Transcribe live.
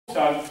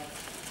So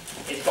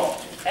it's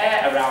got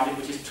air around it,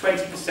 which is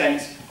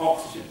 20%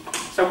 oxygen.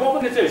 So what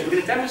we're going to do is we're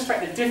going to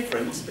demonstrate the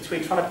difference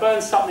between trying to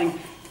burn something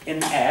in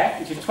the air,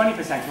 which is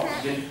 20%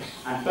 oxygen,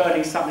 and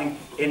burning something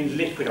in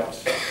liquid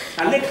oxygen.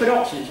 Now liquid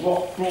oxygen is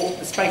what brought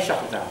the space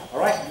shuttle down,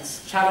 alright?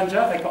 This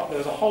Challenger, there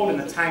was a hole in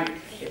the tank,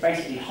 it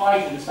basically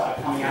hydrogen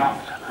started coming out,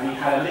 and you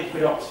had a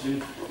liquid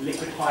oxygen,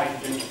 liquid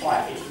hydrogen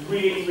fire. It's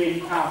really, really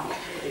powerful.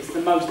 It's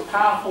the most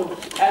powerful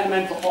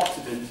elemental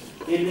oxidant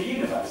in the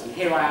universe, and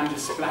here I am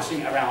just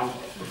splashing around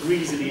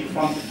breezily in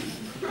front of you.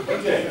 What are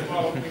you doing?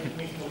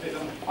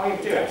 Oh, you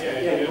do it?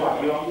 Yeah, you're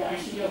right.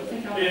 You're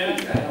thinking I'm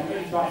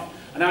really right.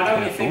 And now I know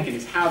what you're thinking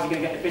is, how's he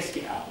going to get the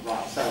biscuit out?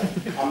 Right, so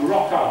I'm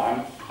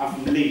Rocco, I'm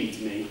from Leeds,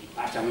 me.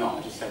 Actually, I'm not,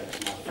 I just said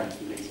that my friends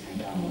from Leeds came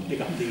down. I'll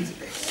pick up Leeds a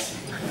bit.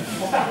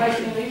 What's that place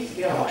in Leeds?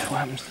 The other one. Watch what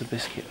happens to the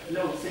biscuit. A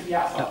little city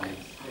outside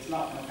Leeds. It's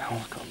not.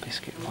 Alan's got a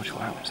biscuit. Watch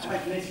what happens to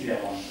it.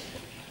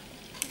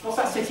 What's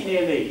that city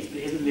near Leeds?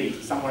 It isn't Leeds,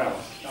 it's somewhere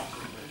else.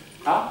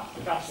 Huh?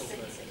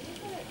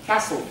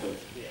 Castleford.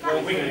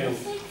 Wigan.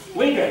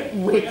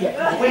 Wigan. Wigan.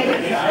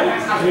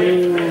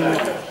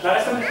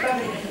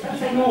 Let's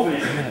say Northern.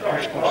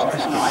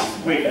 That's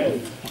nice.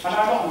 Wigan. I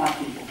know a lot of my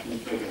people from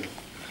Wigan.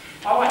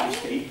 I like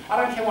this team. I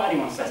don't care what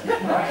anyone says.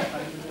 Right?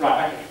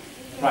 Right, okay.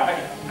 Right,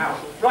 okay. Out.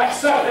 Right,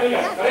 so, there we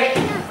go. Got it?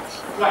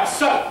 Right,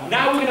 so,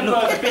 now we're going to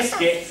burn the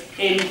biscuit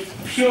in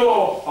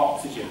pure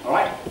oxygen,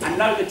 alright? And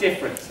know the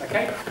difference,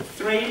 okay?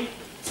 3,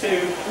 2,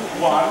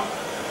 1.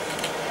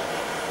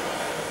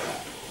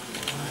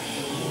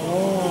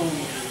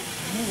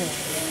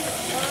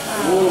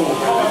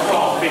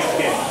 Oh,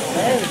 biscuit.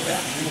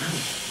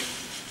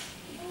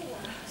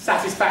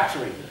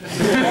 Satisfactory.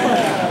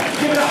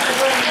 Give it up.